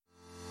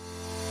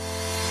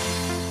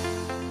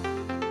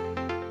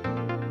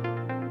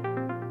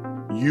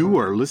You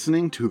are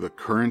listening to The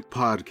Current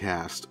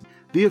Podcast,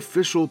 the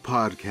official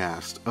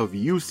podcast of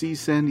UC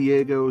San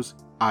Diego's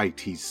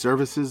IT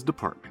Services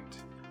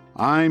Department.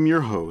 I'm your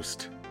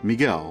host,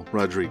 Miguel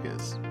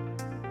Rodriguez.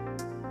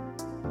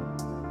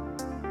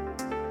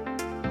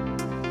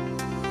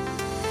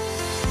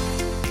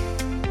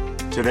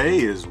 Today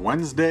is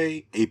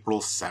Wednesday,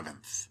 April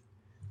 7th.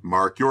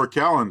 Mark your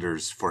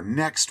calendars for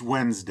next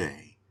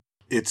Wednesday.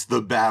 It's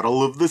the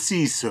Battle of the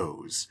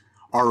CISOs.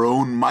 Our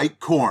own Mike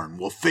Korn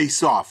will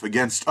face off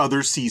against other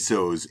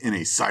CISOs in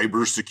a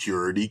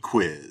cybersecurity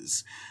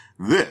quiz.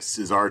 This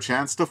is our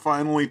chance to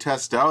finally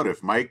test out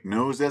if Mike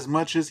knows as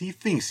much as he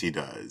thinks he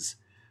does.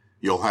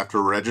 You'll have to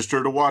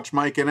register to watch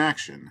Mike in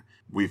action.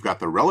 We've got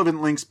the relevant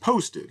links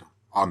posted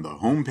on the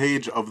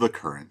homepage of The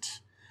Current.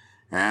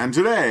 And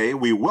today,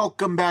 we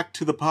welcome back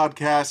to the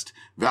podcast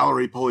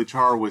Valerie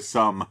Polichar with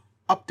some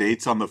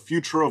updates on the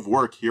future of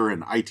work here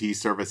in IT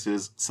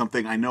services,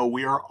 something I know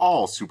we are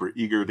all super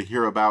eager to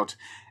hear about,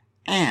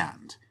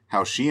 and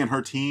how she and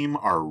her team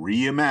are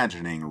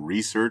reimagining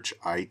research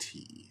IT.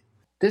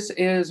 This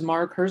is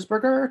Mark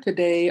Herzberger.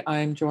 Today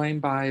I'm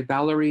joined by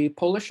Valerie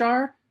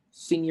Polichar,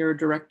 Senior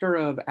Director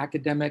of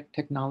Academic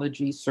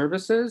Technology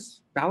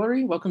Services.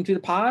 Valerie, welcome to the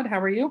pod. How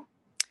are you?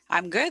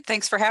 I'm good.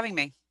 Thanks for having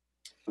me.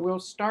 We'll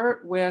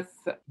start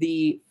with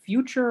the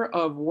Future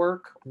of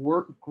Work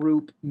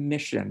Group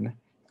mission.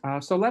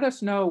 So let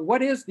us know,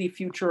 what is the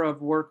Future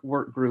of Work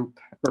Group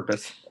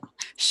purpose?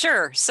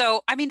 Sure.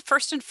 So,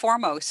 first and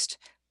foremost,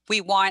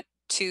 we want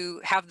to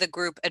have the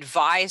group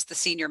advise the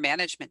senior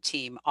management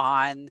team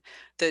on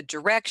the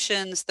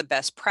directions, the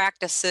best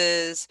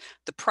practices,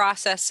 the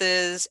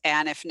processes,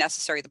 and if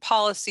necessary, the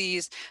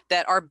policies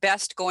that are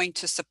best going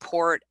to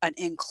support an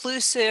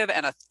inclusive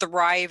and a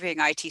thriving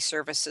IT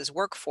services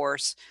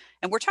workforce.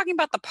 And we're talking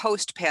about the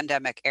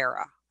post-pandemic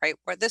era, right?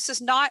 Where this is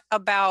not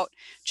about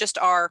just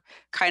our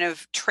kind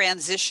of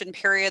transition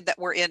period that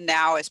we're in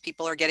now as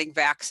people are getting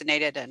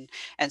vaccinated and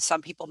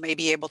some people may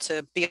be able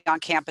to be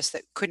on campus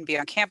that couldn't be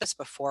on campus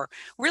before.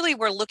 Really,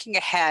 we're looking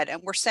ahead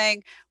and we're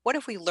saying, what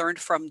have we learned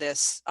from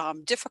this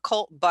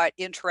difficult but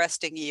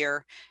interesting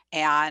year?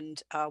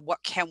 And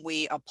what can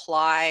we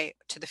apply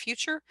to the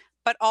future?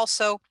 But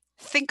also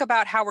think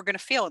about how we're going to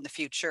feel in the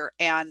future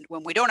and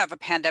when we don't have a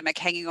pandemic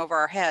hanging over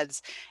our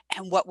heads,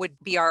 and what would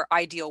be our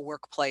ideal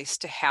workplace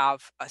to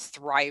have a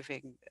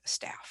thriving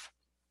staff.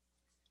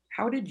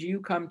 How did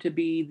you come to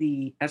be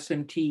the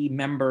S&T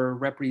member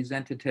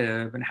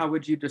representative, and how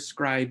would you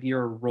describe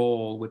your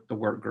role with the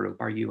work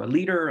group? Are you a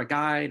leader, a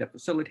guide, a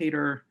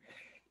facilitator?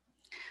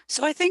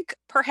 So I think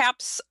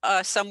perhaps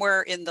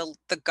somewhere in the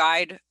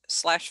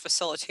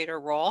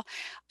guide/facilitator role,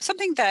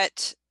 something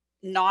that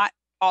not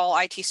all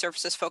IT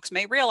services folks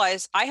may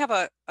realize, I have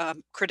a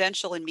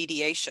credential in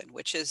mediation,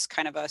 which is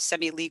kind of a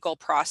semi-legal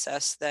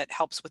process that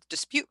helps with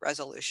dispute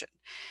resolution.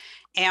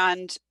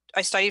 And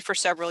I studied for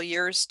several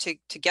years to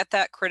get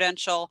that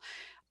credential.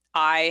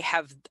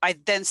 I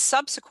then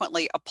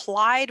subsequently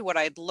applied what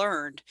I'd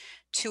learned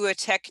to a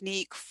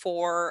technique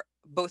for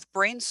both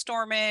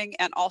brainstorming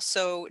and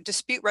also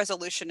dispute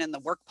resolution in the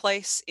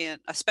workplace,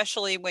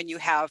 especially when you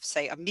have,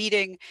 say, a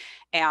meeting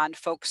and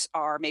folks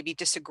are maybe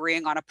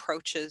disagreeing on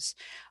approaches.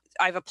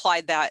 I've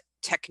applied that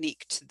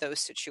technique to those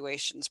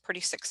situations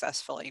pretty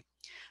successfully.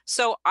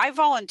 So I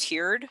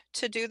volunteered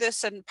to do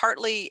this, and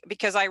partly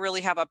because I really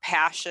have a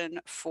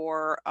passion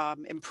for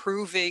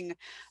improving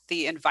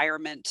the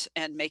environment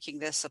and making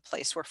this a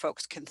place where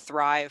folks can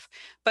thrive,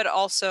 but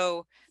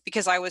also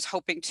because I was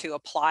hoping to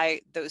apply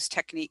those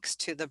techniques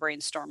to the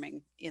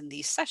brainstorming in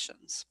these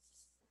sessions.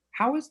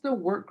 How is the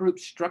work group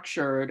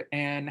structured,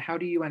 and how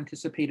do you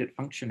anticipate it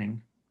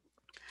functioning?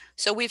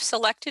 So we've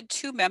selected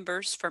 2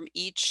 members from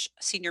each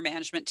senior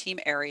management team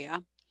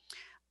area.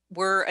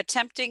 We're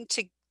attempting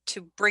to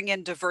bring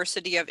in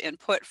diversity of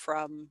input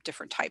from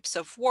different types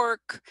of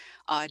work,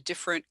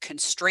 different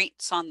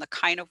constraints on the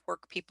kind of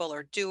work people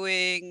are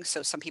doing.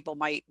 So some people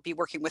might be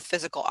working with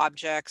physical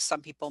objects.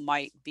 Some people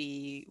might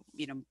be,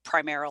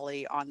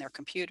 primarily on their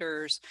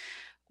computers.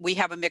 We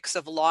have a mix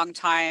of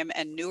longtime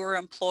and newer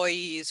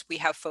employees. We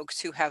have folks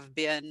who have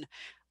been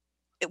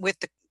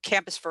with the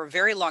campus for a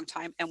very long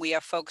time, and we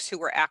have folks who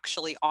were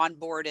actually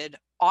onboarded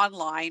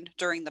online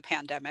during the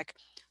pandemic.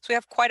 So we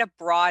have quite a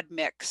broad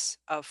mix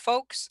of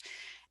folks,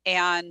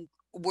 and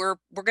we're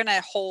going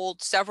to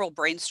hold several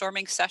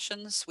brainstorming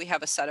sessions. We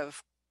have a set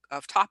of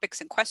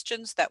topics and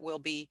questions that we'll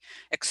be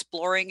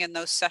exploring in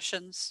those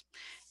sessions,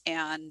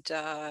 and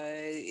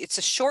it's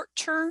a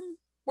short-term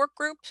work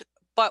group,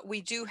 but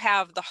we do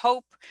have the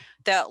hope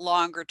that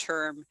longer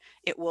term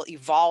it will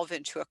evolve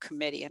into a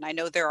committee. And I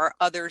know there are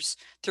others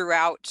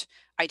throughout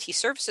IT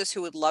services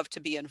who would love to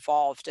be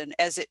involved. And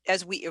as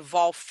we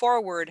evolve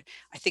forward,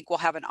 I think we'll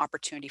have an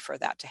opportunity for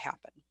that to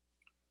happen.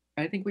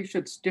 I think we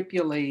should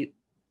stipulate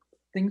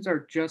things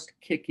are just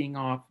kicking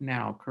off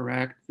now,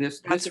 correct?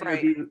 This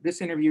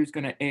interview is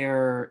going to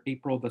air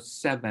April the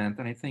 7th.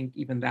 And I think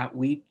even that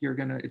week,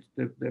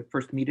 the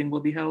first meeting will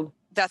be held.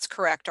 That's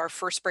correct. Our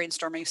first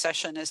brainstorming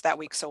session is that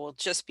week. So we'll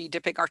just be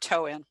dipping our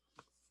toe in.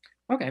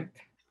 Okay.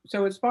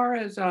 So as far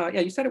as,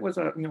 you said it was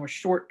a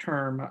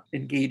short-term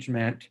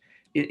engagement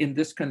in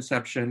this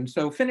conception.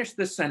 So finish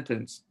this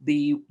sentence.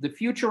 The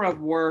future of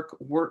work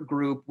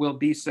group will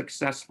be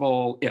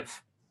successful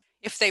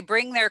If they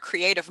bring their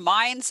creative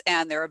minds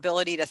and their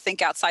ability to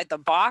think outside the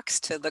box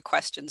to the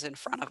questions in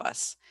front of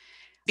us.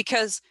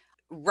 Because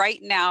right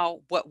now,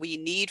 what we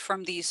need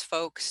from these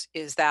folks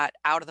is that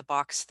out of the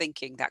box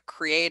thinking, that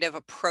creative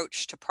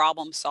approach to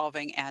problem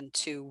solving and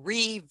to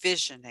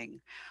revisioning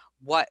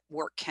what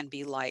work can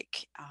be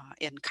like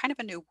in kind of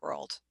a new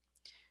world.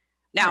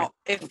 Right. Now,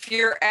 if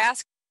you're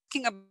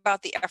asking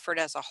about the effort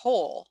as a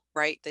whole,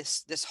 right,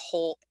 this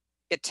whole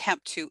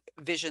attempt to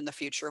vision the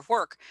future of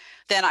work,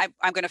 then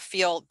I'm going to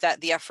feel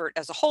that the effort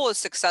as a whole is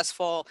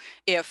successful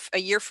if a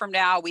year from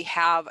now we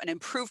have an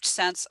improved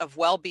sense of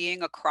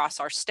well-being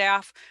across our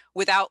staff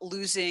without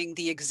losing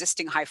the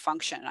existing high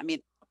function. I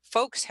mean,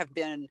 folks have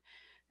been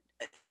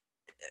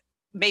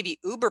maybe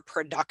uber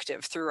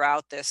productive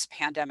throughout this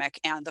pandemic,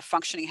 and the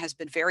functioning has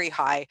been very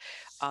high,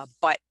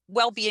 but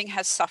well-being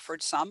has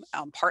suffered some.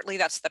 Partly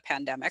that's the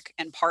pandemic,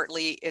 and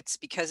partly it's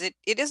because it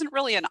isn't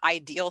really an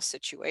ideal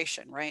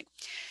situation, right?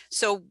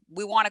 So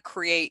we want to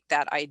create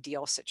that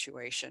ideal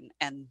situation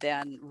and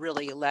then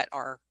really let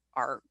our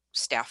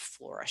staff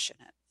flourish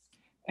in it.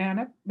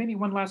 And maybe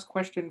one last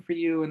question for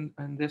you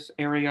in this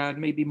area, and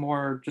maybe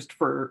more just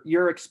for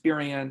your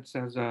experience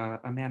as a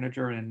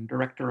manager and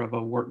director of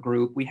a work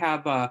group. We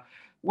have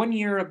 1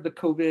 year of the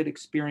COVID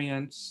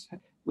experience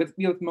with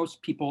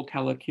most people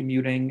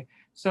telecommuting.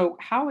 So,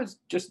 how has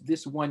just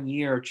this 1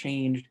 year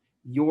changed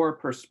your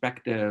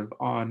perspective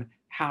on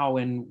how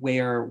and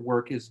where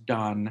work is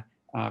done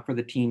for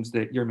the teams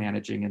that you're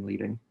managing and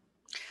leading?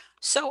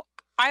 So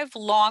I've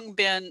long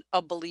been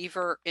a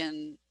believer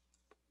in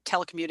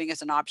telecommuting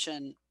as an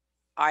option.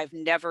 I've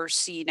never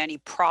seen any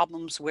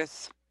problems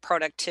with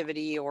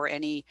productivity or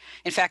any,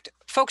 in fact,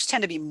 folks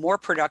tend to be more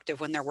productive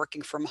when they're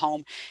working from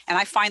home. And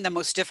I find the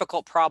most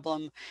difficult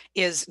problem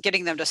is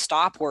getting them to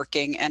stop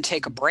working and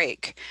take a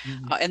break.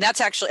 Mhm. And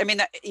that's actually, I mean,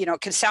 that,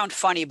 it can sound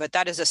funny, but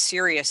that is a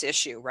serious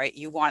issue, right?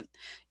 You,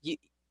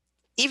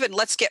 even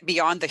let's get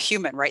beyond the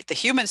human, right? The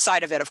human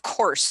side of it, of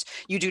course,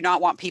 you do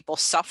not want people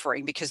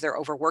suffering because they're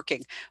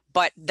overworking,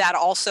 but that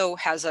also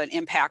has an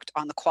impact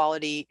on the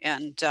quality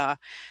and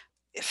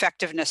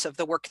effectiveness of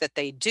the work that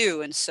they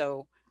do. And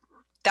so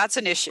that's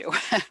an issue,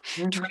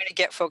 Mhm. trying to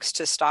get folks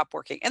to stop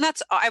working. And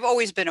I've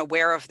always been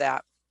aware of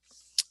that.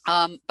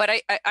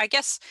 But I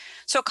guess,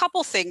 so a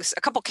couple things,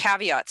 a couple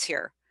caveats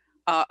here.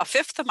 A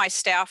fifth of my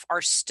staff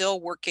are still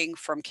working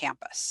from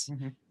campus.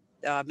 Mhm.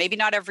 Maybe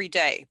not every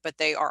day, but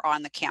they are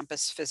on the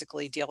campus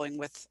physically dealing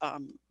with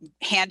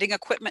handing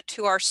equipment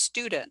to our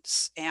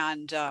students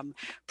and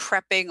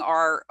prepping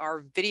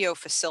our video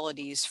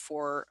facilities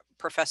for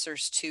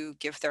professors to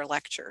give their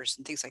lectures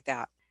and things like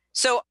that.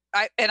 So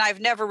I've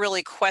never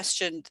really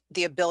questioned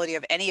the ability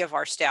of any of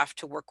our staff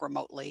to work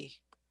remotely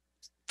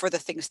for the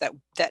things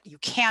that you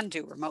can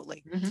do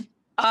remotely. Mhm.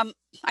 Um,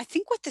 I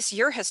think what this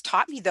year has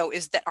taught me, though,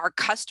 is that our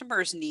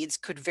customers' needs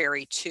could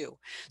vary too.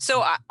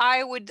 So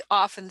I would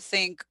often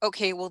think,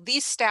 okay, well,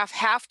 these staff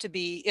have to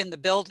be in the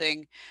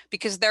building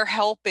because they're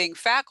helping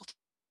faculty,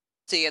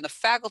 and the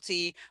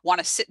faculty want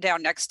to sit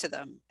down next to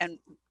them and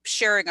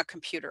sharing a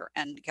computer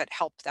and get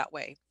help that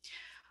way.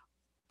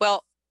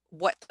 Well,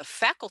 what the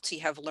faculty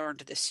have learned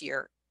this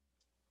year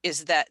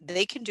is that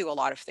they can do a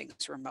lot of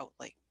things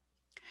remotely.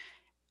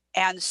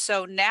 And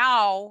so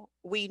now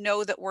we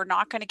know that we're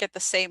not going to get the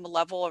same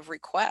level of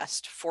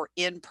request for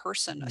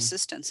in-person Mhm.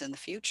 assistance in the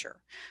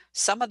future.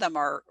 Some of them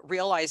are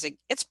realizing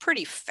it's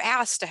pretty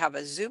fast to have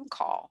a Zoom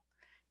call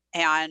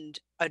and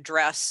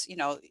address,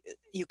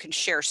 you can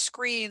share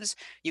screens,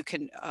 you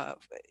can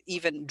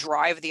even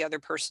drive the other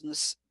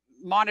person's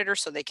monitor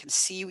so they can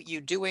see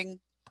you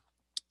doing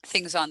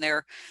things on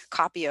their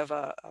copy of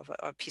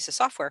a piece of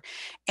software.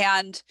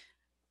 And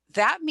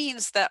that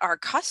means that our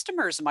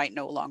customers might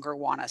no longer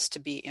want us to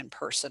be in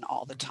person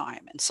all the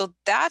time. And so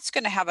that's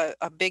going to have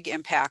a big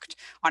impact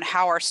on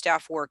how our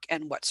staff work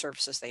and what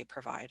services they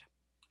provide.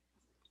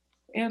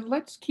 And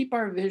let's keep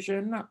our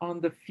vision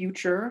on the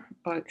future,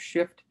 but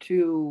shift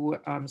to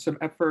some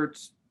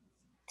efforts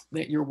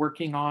that you're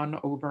working on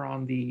over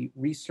on the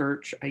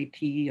research,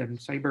 IT, and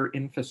cyber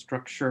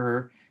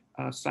infrastructure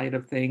side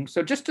of things.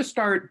 So, just to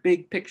start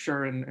big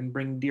picture and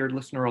bring dear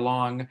listener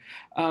along,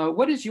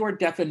 what is your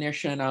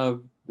definition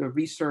of the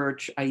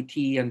research,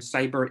 IT, and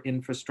cyber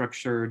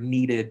infrastructure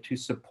needed to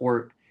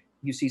support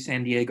UC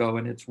San Diego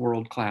and its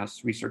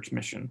world-class research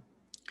mission?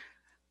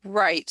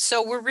 Right.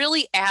 So we're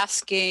really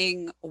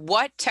asking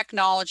what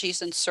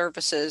technologies and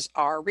services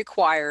are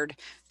required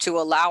to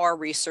allow our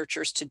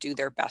researchers to do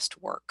their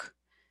best work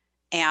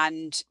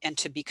and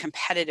to be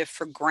competitive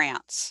for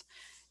grants.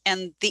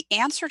 And the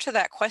answer to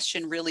that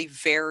question really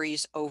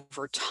varies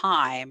over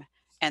time.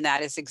 And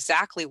that is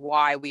exactly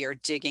why we are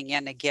digging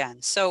in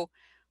again. So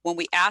when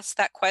we asked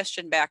that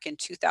question back in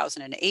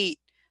 2008,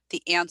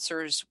 the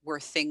answers were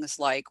things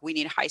like we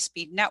need high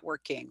speed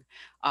networking,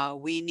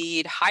 we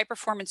need high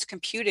performance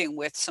computing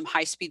with some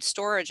high speed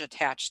storage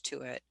attached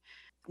to it.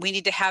 We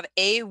need to have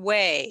a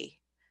way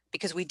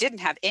because we didn't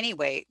have any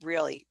way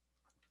really.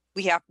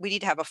 We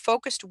need to have a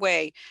focused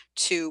way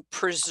to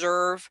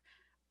preserve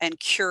and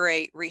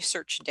curate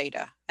research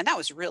data. And that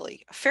was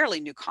really a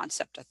fairly new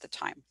concept at the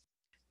time.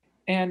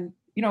 And,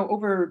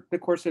 over the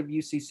course of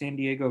UC San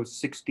Diego's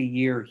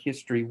 60-year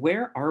history,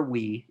 where are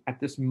we at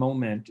this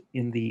moment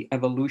in the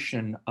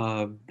evolution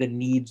of the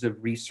needs of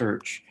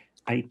research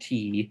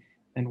IT?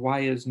 And why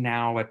is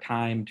now a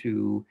time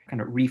to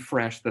kind of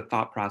refresh the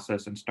thought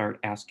process and start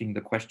asking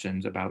the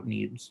questions about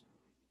needs?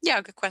 Yeah,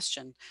 good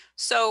question.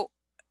 So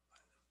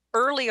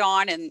early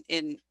on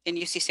in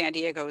UC San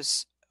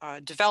Diego's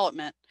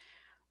development,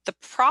 the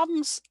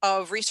problems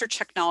of research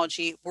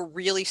technology were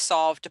really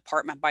solved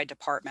department by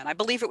department. I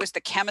believe it was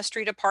the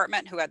chemistry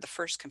department who had the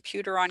first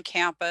computer on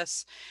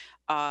campus.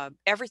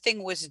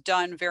 Everything was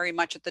done very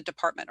much at the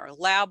department or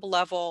lab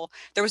level.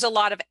 There was a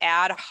lot of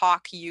ad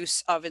hoc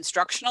use of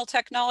instructional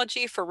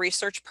technology for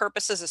research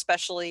purposes,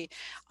 especially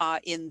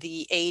in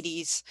the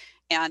 80s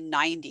and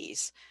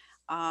 90s.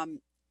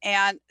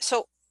 And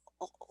so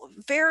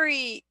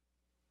very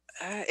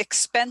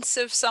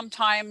expensive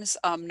sometimes,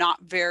 not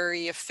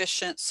very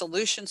efficient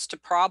solutions to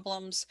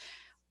problems.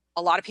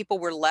 A lot of people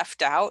were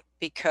left out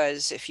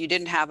because if you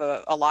didn't have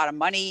a lot of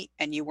money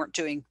and you weren't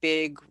doing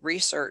big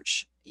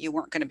research, you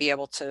weren't going to be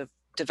able to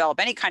develop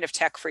any kind of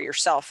tech for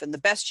yourself. And the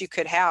best you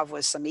could have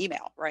was some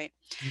email, right?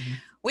 Mm-hmm.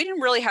 We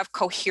didn't really have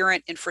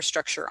coherent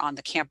infrastructure on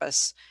the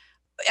campus.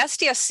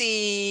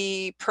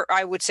 SDSC,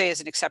 I would say,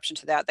 is an exception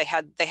to that. They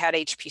had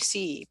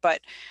HPC,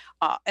 but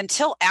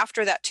until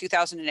after that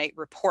 2008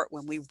 report,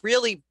 when we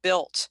really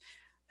built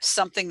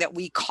something that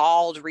we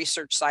called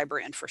research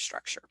cyber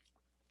infrastructure,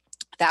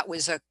 that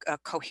was a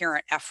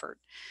coherent effort.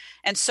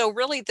 And so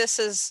really this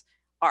is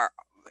our,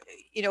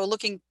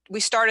 we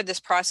started this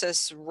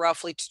process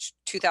roughly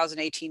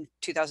 2018,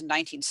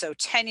 2019. So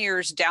 10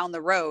 years down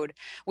the road,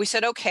 we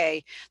said,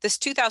 okay, this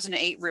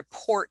 2008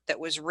 report that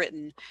was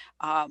written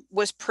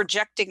was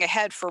projecting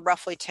ahead for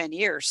roughly 10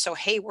 years. So,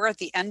 hey, we're at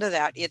the end of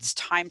that. It's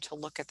time to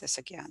look at this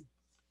again.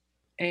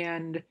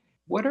 And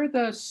what are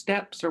the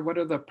steps or what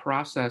are the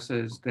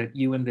processes that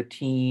you and the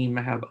team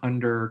have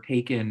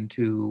undertaken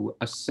to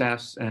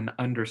assess and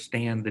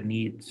understand the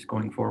needs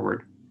going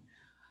forward?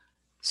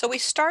 So we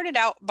started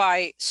out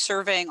by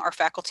surveying our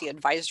faculty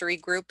advisory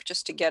group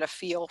just to get a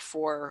feel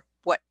for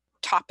what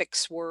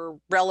topics were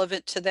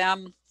relevant to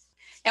them.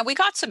 And we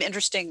got some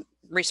interesting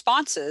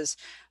responses,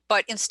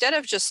 but instead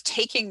of just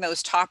taking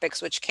those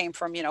topics, which came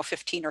from,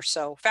 15 or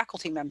so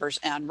faculty members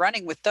and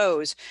running with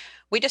those,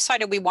 we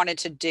decided we wanted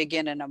to dig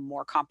in a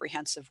more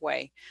comprehensive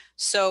way.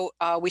 So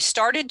we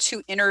started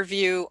to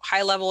interview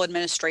high-level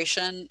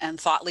administration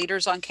and thought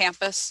leaders on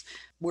campus.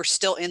 We're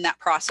still in that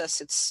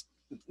process. It's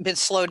been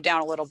slowed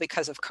down a little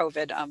because of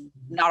COVID.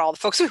 Not all the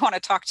folks we want to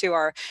talk to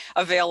are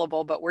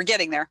available, but we're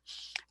getting there.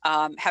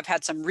 Have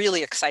had some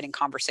really exciting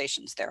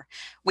conversations there.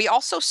 We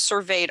also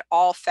surveyed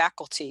all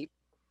faculty,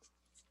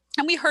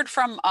 and we heard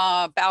from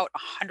about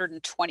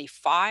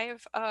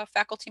 125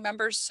 faculty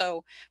members.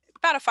 So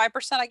about a 5%,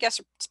 I guess,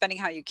 depending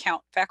how you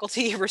count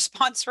faculty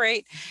response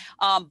rate,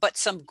 but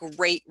some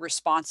great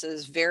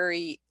responses,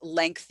 very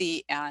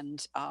lengthy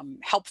and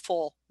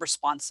helpful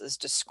responses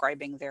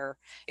describing their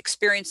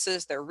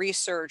experiences, their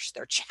research,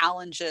 their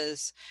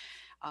challenges.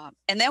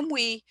 And then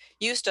we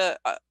used a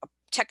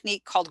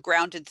technique called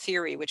grounded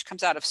theory, which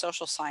comes out of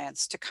social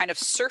science, to kind of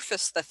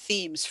surface the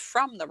themes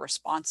from the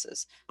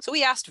responses. So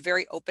we asked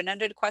very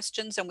open-ended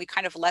questions and we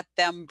kind of let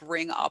them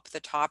bring up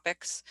the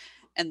topics.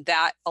 And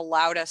that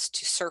allowed us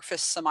to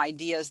surface some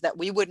ideas that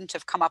we wouldn't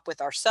have come up with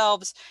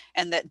ourselves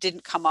and that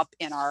didn't come up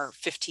in our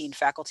 15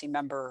 faculty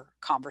member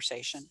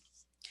conversation.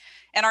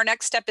 And our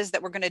next step is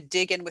that we're going to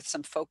dig in with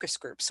some focus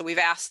groups. So we've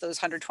asked those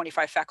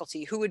 125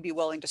 faculty who would be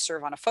willing to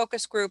serve on a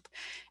focus group.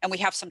 And we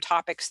have some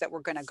topics that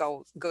we're going to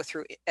go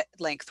through at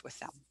length with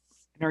them.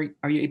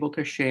 Are you able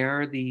to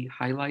share the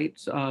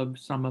highlights of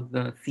some of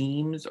the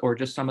themes or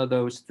just some of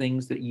those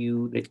things that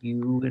you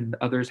and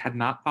others had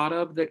not thought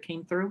of that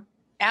came through?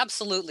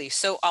 Absolutely.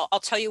 So I'll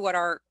tell you what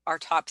our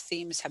top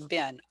themes have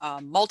been.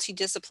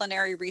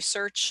 Multidisciplinary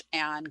research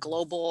and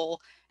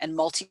global and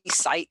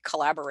multi-site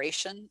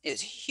collaboration is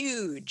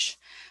huge.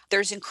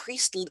 There's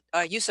increased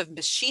use of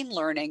machine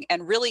learning,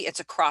 and really it's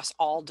across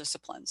all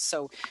disciplines.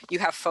 So you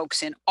have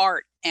folks in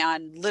art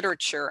and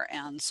literature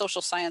and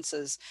social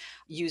sciences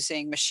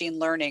using machine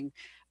learning.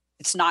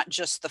 It's not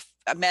just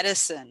the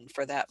medicine,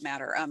 for that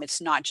matter.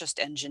 It's not just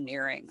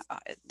engineering,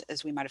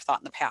 as we might have thought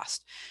in the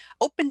past.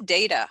 Open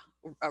data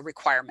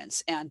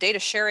requirements and data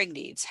sharing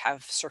needs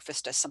have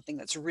surfaced as something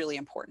that's really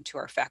important to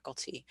our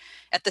faculty.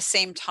 At the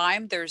same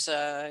time, there's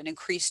an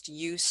increased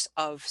use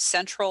of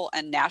central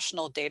and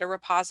national data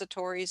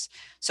repositories.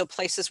 So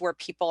places where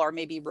people are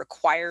maybe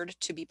required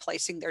to be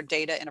placing their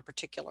data in a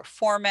particular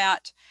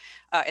format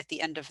at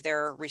the end of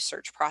their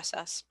research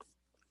process.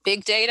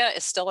 Big data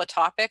is still a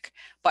topic,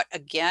 but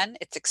again,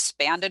 it's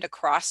expanded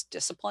across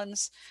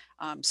disciplines.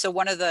 So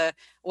one of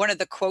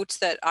the quotes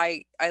that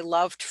I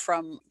loved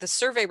from the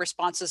survey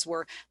responses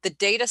were, the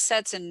data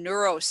sets in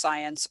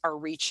neuroscience are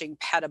reaching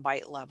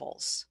petabyte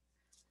levels.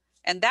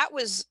 And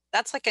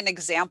that's like an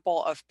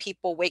example of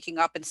people waking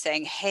up and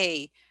saying,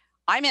 hey,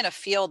 I'm in a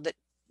field that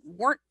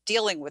weren't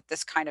dealing with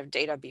this kind of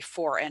data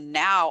before. And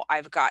now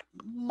I've got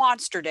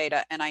monster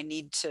data and I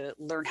need to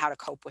learn how to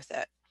cope with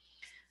it.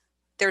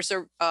 There's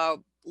a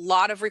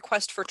lot of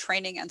requests for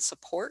training and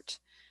support,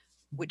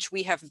 which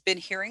we have been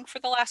hearing for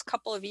the last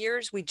couple of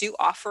years. We do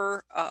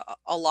offer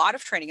a lot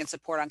of training and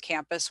support on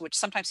campus, which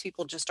sometimes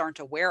people just aren't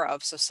aware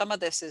of. So some of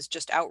this is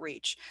just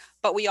outreach,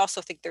 but we also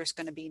think there's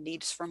going to be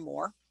needs for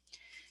more.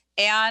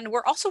 And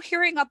we're also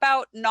hearing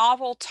about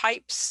novel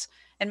types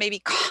and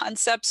maybe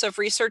concepts of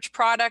research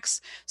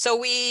products. So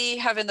we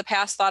have in the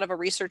past thought of a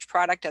research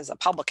product as a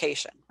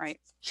publication,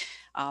 right?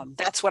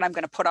 That's what I'm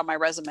going to put on my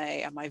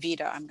resume and my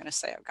Vita. I'm going to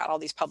say I've got all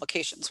these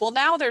publications. Well,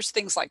 now there's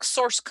things like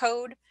source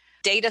code,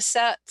 data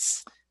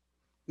sets,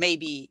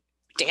 maybe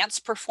dance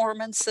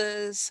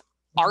performances,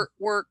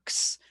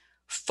 artworks,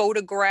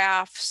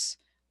 photographs,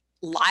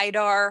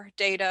 LiDAR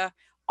data.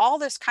 All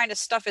this kind of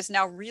stuff is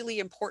now really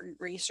important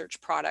research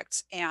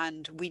products,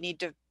 and we need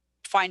to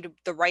find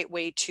the right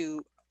way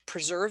to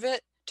preserve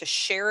it, to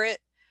share it,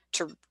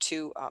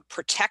 to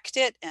protect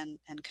it and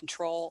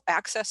control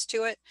access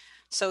to it.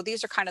 So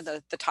these are kind of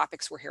the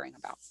topics we're hearing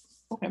about.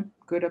 Okay,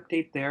 good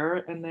update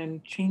there. And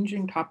then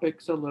changing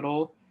topics a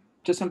little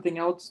to something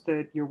else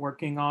that you're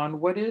working on.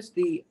 What is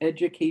the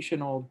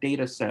Educational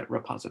Dataset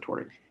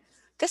Repository?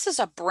 This is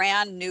a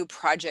brand new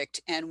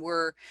project, and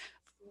we're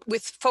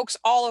with folks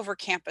all over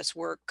campus.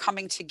 We're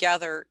coming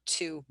together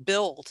to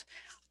build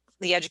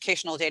the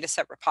Educational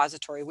Dataset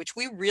Repository, which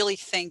we really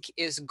think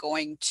is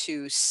going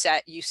to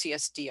set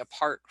UCSD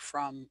apart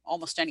from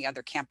almost any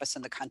other campus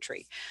in the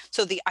country.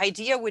 So the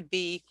idea would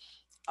be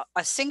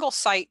a single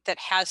site that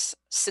has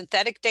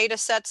synthetic data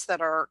sets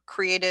that are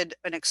created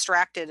and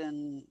extracted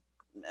and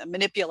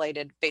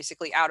manipulated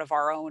basically out of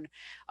our own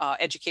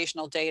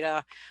educational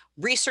data,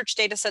 research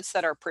data sets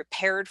that are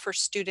prepared for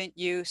student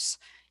use,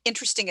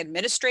 interesting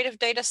administrative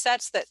data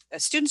sets that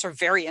students are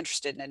very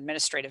interested in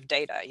administrative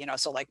data,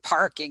 so like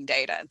parking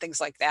data and things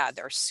like that,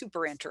 they're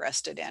super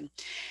interested in.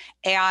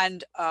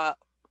 And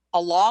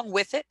along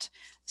with it,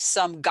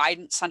 some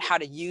guidance on how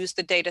to use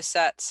the data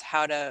sets,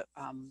 how to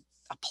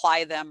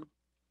apply them,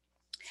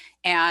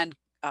 and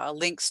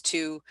links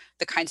to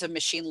the kinds of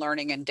machine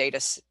learning and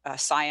data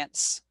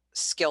science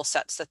skill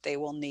sets that they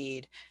will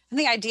need. And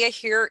the idea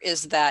here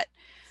is that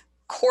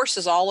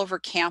courses all over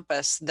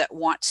campus that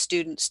want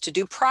students to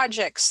do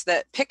projects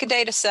that pick a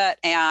data set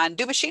and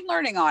do machine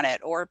learning on it,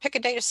 or pick a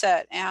data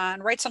set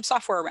and write some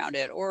software around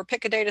it, or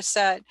pick a data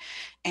set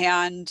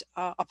and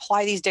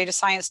apply these data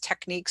science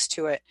techniques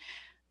to it.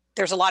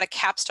 There's a lot of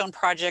capstone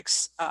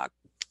projects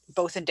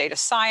both in data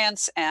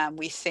science and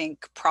we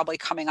think probably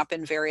coming up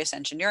in various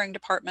engineering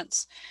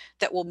departments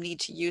that will need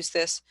to use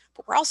this.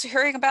 But we're also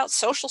hearing about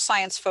social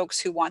science folks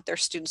who want their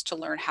students to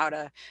learn how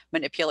to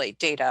manipulate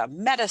data,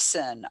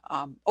 medicine,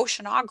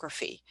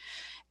 oceanography.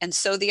 And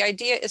so the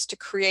idea is to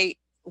create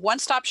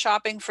one-stop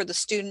shopping for the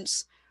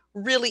students,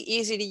 really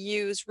easy to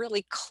use,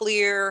 really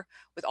clear,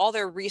 with all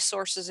their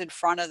resources in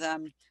front of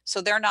them.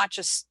 So they're not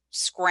just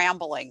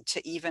scrambling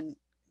to even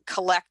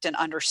collect and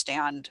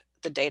understand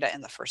the data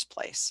in the first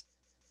place.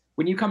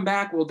 When you come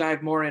back, we'll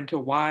dive more into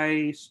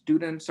why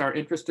students are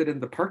interested in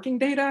the parking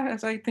data,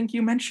 as I think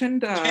you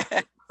mentioned.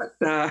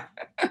 But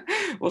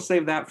we'll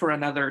save that for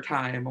another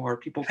time, or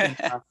people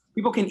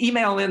can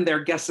email in their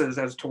guesses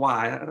as to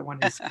why. I don't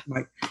want to see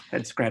my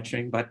head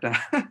scratching, but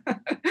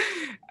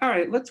all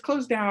right, let's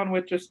close down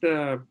with just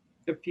a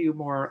few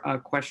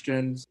more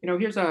questions.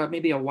 Here's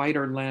maybe a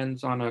wider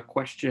lens on a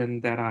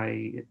question that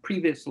I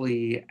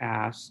previously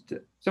asked.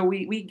 So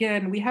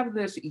we have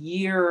this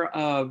year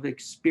of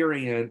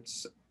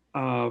experience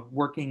of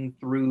working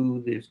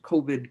through these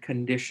COVID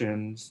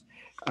conditions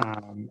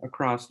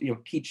across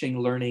teaching,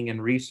 learning,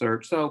 and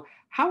research. So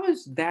how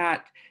has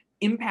that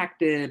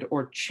impacted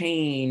or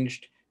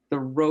changed the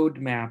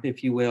roadmap,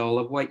 if you will,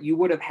 of what you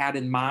would have had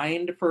in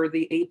mind for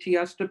the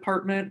ATS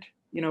department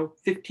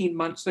 15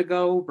 months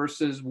ago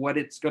versus what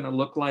it's going to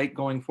look like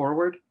going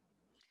forward?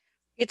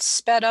 It's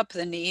sped up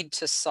the need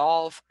to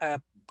solve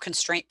a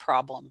constraint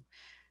problem.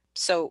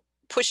 So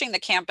pushing the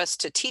campus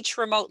to teach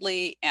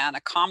remotely and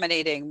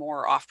accommodating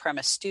more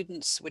off-premise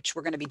students, which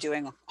we're going to be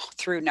doing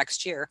through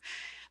next year,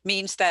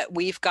 means that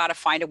we've got to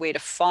find a way to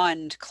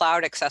fund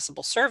cloud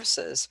accessible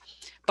services,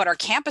 but our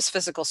campus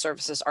physical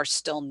services are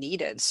still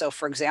needed. So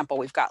for example,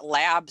 we've got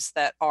labs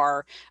that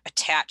are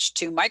attached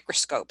to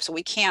microscopes. So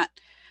we can't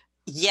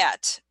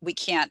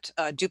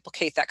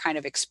duplicate that kind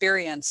of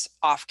experience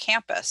off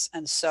campus.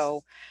 And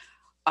so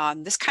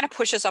this kind of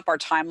pushes up our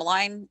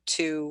timeline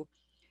to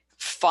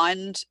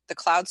fund the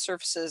cloud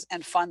services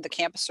and fund the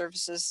campus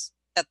services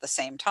at the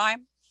same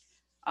time.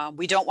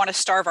 We don't want to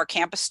starve our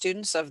campus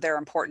students of their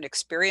important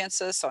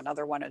experiences. So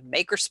another one is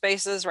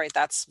makerspaces, right?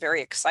 That's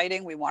very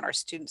exciting. We want our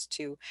students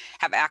to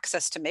have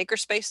access to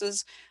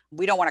makerspaces.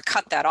 We don't want to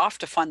cut that off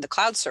to fund the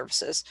cloud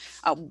services,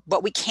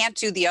 but we can't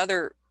do the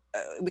other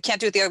we can't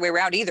do it the other way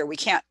around either. We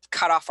can't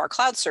cut off our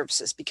cloud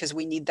services because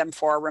we need them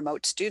for our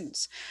remote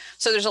students.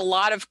 So there's a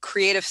lot of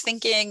creative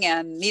thinking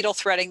and needle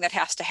threading that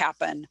has to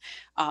happen.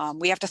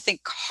 We have to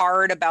think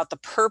hard about the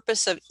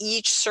purpose of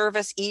each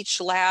service,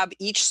 each lab,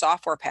 each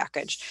software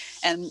package,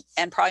 and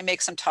probably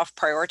make some tough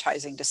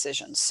prioritizing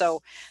decisions.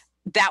 So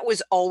that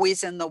was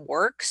always in the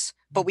works,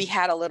 but we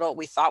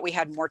thought we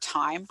had more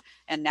time,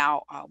 and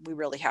now we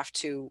really have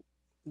to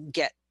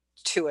get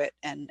to it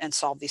and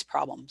solve these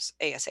problems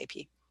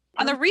ASAP.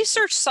 On the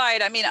research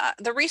side, I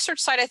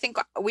think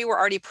we were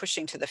already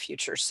pushing to the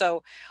future.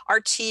 So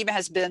our team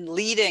has been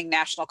leading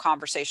national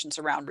conversations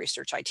around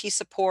research IT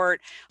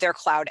support. They're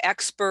cloud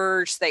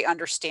experts. They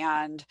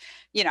understand,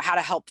 how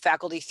to help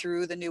faculty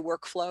through the new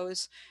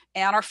workflows.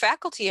 And our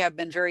faculty have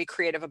been very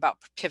creative about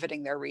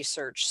pivoting their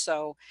research.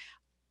 So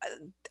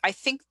I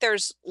think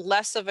there's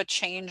less of a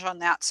change on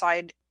that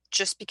side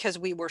just because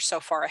we were so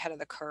far ahead of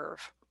the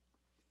curve.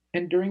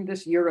 And during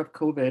this year of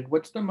COVID,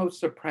 what's the most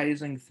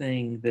surprising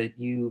thing that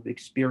you've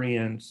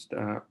experienced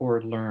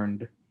or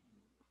learned?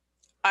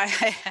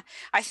 I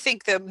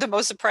think the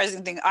most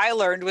surprising thing I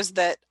learned was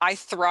that I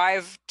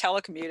thrive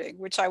telecommuting,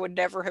 which I would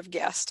never have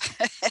guessed.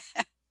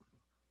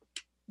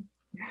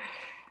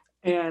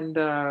 And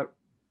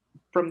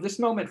from this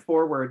moment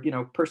forward,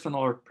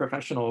 personal or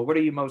professional, what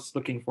are you most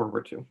looking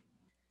forward to?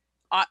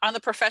 On the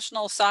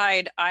professional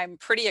side, I'm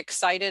pretty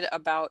excited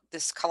about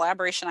this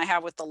collaboration I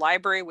have with the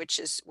library, which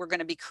is we're going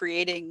to be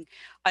creating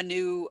a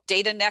new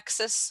data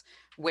nexus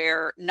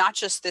where not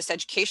just this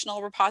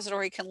educational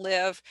repository can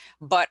live,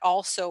 but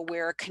also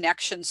where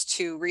connections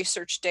to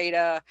research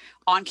data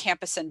on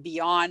campus and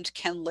beyond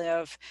can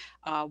live.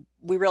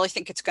 We really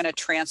think it's going to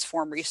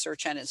transform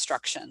research and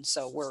instruction.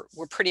 So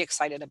we're pretty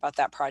excited about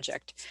that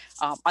project.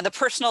 On the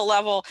personal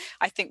level,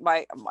 I think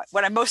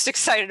what I'm most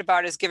excited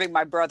about is giving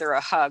my brother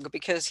a hug,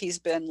 because he's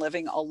been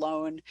living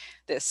alone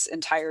this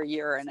entire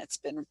year, and it's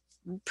been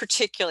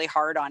particularly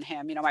hard on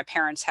him. My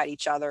parents had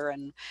each other,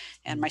 and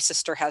my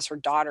sister has her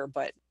daughter,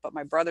 but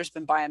my brother's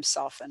been by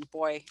himself, and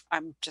boy,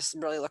 I'm just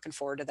really looking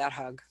forward to that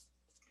hug.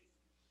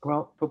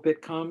 Well, hope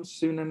it comes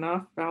soon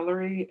enough,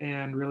 Valerie,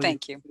 and really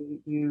thank you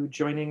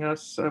joining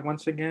us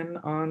once again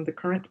on the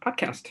Current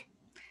podcast.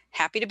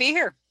 Happy to be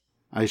here.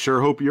 I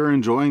sure hope you're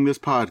enjoying this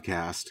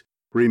podcast.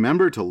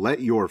 Remember to let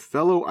your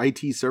fellow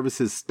IT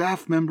services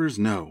staff members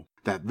know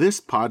that this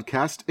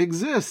podcast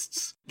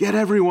exists. Get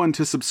everyone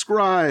to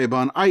subscribe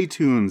on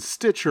iTunes,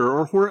 Stitcher,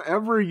 or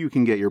wherever you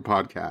can get your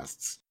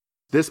podcasts.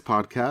 This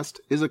podcast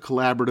is a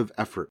collaborative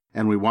effort,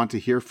 and we want to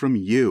hear from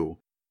you.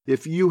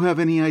 If you have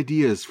any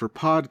ideas for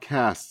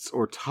podcasts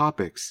or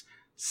topics,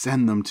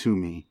 send them to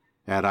me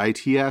at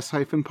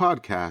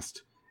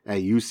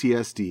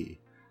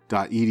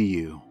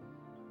its-podcast@ucsd.edu.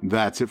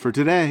 That's it for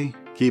today.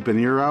 Keep an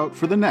ear out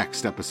for the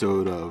next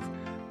episode of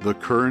The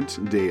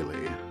Current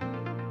Daily.